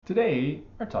Today,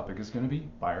 our topic is going to be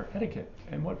buyer etiquette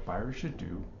and what buyers should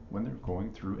do when they're going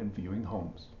through and viewing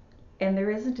homes. And there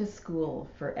isn't a school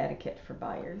for etiquette for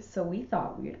buyers, so we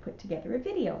thought we would put together a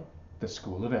video. The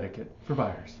School of Etiquette for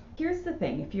Buyers. Here's the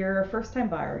thing, if you're a first-time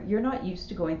buyer, you're not used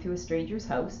to going through a stranger's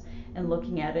house and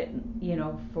looking at it,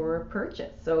 for a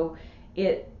purchase. So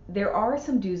there are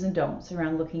some do's and don'ts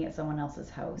around looking at someone else's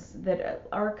house that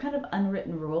are kind of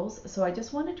unwritten rules. So I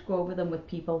just wanted to go over them with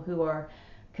people who are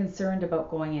concerned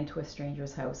about going into a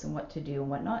stranger's house and what to do and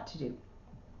what not to do.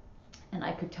 And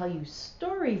I could tell you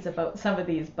stories about some of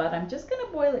these, but I'm just going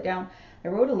to boil it down. I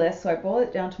wrote a list, so I boiled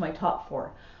it down to my top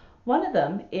 4. One of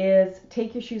them is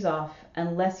take your shoes off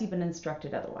unless you've been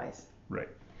instructed otherwise. Right.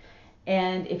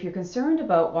 And if you're concerned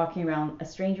about walking around a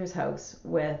stranger's house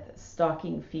with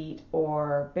stocking feet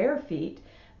or bare feet,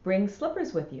 bring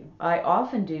slippers with you. I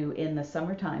often do in the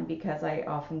summertime because I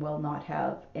often will not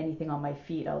have anything on my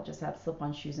feet. I'll just have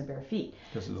slip-on shoes and bare feet.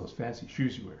 Because of those fancy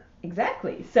shoes you wear.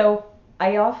 Exactly. So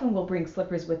I often will bring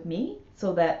slippers with me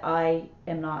so that I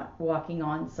am not walking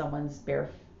on someone's bare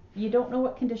feet. You don't know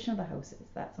what condition of the house is,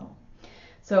 that's all.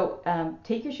 So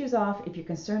take your shoes off. If you're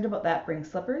concerned about that, bring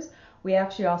slippers. We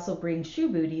actually also bring shoe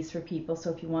booties for people.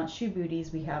 So if you want shoe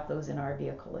booties, we have those in our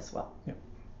vehicle as well. Yep.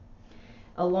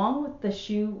 Along with the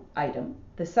shoe item,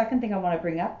 the second thing I want to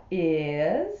bring up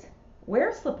is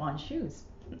wear slip-on shoes.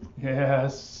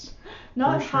 Yes.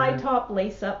 Not high top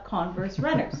lace-up Converse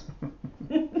runners.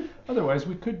 Otherwise,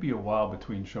 we could be a while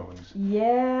between showings.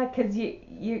 Yeah, because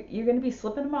you're going to be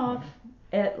slipping them off.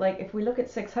 If we look at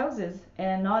 6 houses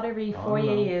and not every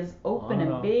foyer is open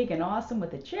and big and awesome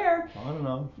with a chair, I don't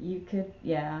know. You could,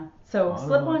 yeah. So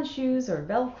slip-on shoes or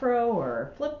Velcro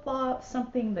or flip-flops,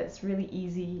 something that's really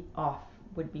easy off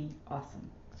would be awesome.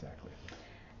 Exactly.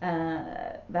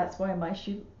 That's why my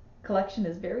shoe collection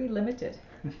is very limited.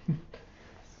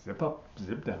 Zip up,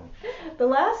 zip down. The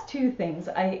last 2 things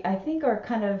I think are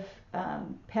kind of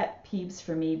pet peeves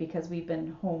for me because we've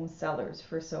been home sellers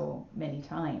for so many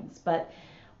times. But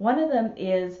one of them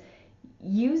is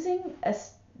using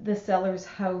the seller's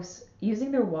house,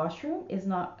 using their washroom is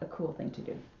not a cool thing to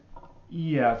do.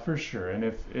 Yeah, for sure. And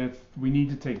if we need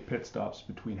to take pit stops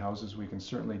between houses, we can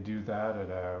certainly do that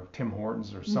at Tim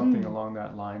Hortons or something along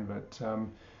that line. But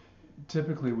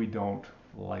typically we don't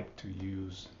like to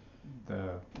use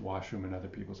the washroom in other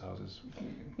people's houses.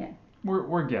 Yeah.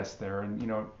 We're guests there,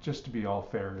 and just to be all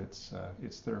fair,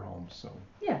 it's their home, so.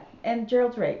 Yeah, and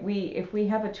Gerald's right. If we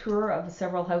have a tour of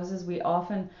several houses, we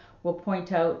often will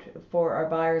point out for our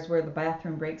buyers where the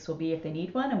bathroom breaks will be if they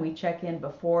need one, and we check in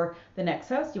before the next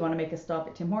house. Do you want to make a stop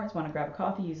at Tim Hortons? Want to grab a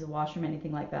coffee, use the washroom,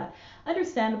 anything like that?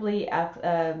 Understandably,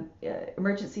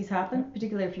 emergencies happen,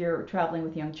 particularly if you're traveling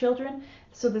with young children.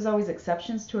 So there's always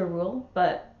exceptions to a rule,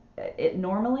 but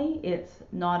normally it's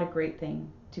not a great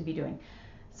thing to be doing.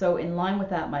 So in line with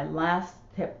that, my last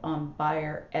tip on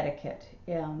buyer etiquette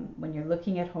when you're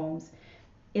looking at homes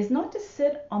is not to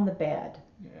sit on the bed.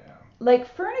 Yeah.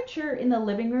 Like furniture in the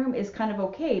living room is kind of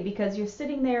okay because you're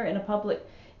sitting there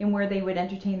in where they would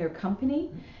entertain their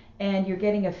company, and you're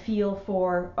getting a feel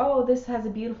for, oh, this has a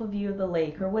beautiful view of the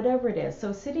lake or whatever it is.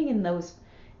 So sitting in those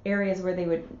areas where they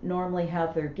would normally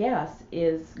have their guests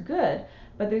is good.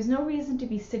 But there's no reason to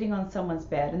be sitting on someone's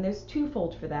bed, and there's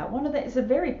twofold for that. One of that is a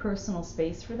very personal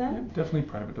space for them. Yeah, definitely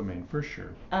private domain, for sure.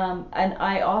 And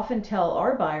I often tell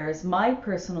our buyers, my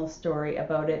personal story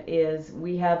about it is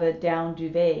we have a down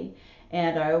duvet,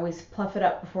 and I always pluff it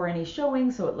up before any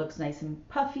showing so it looks nice and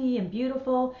puffy and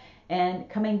beautiful. And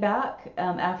coming back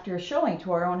after showing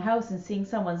to our own house and seeing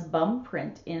someone's bum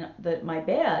print in my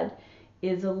bed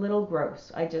is a little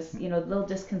gross. A little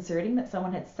disconcerting that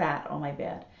someone had sat on my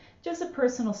bed. Just a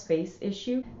personal space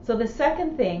issue. So the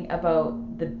second thing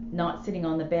about the not sitting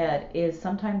on the bed is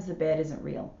sometimes the bed isn't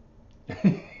real.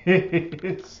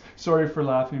 Sorry for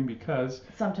laughing because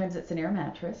sometimes it's an air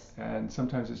mattress. And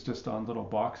sometimes it's just on little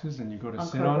boxes and you go to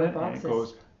sit on it boxes. And it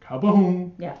goes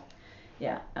kaboom.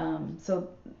 Yeah. So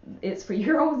it's for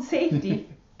your own safety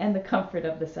and the comfort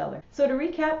of the seller. So to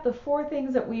recap, the 4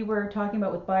 things that we were talking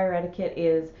about with buyer etiquette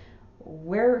is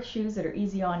wear shoes that are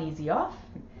easy on, easy off.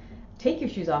 Take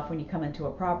your shoes off when you come into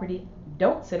a property.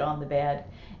 Don't sit on the bed,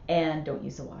 and don't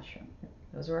use the washroom.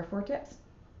 Those are our 4 tips.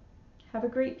 Have a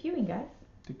great viewing, guys.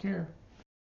 Take care.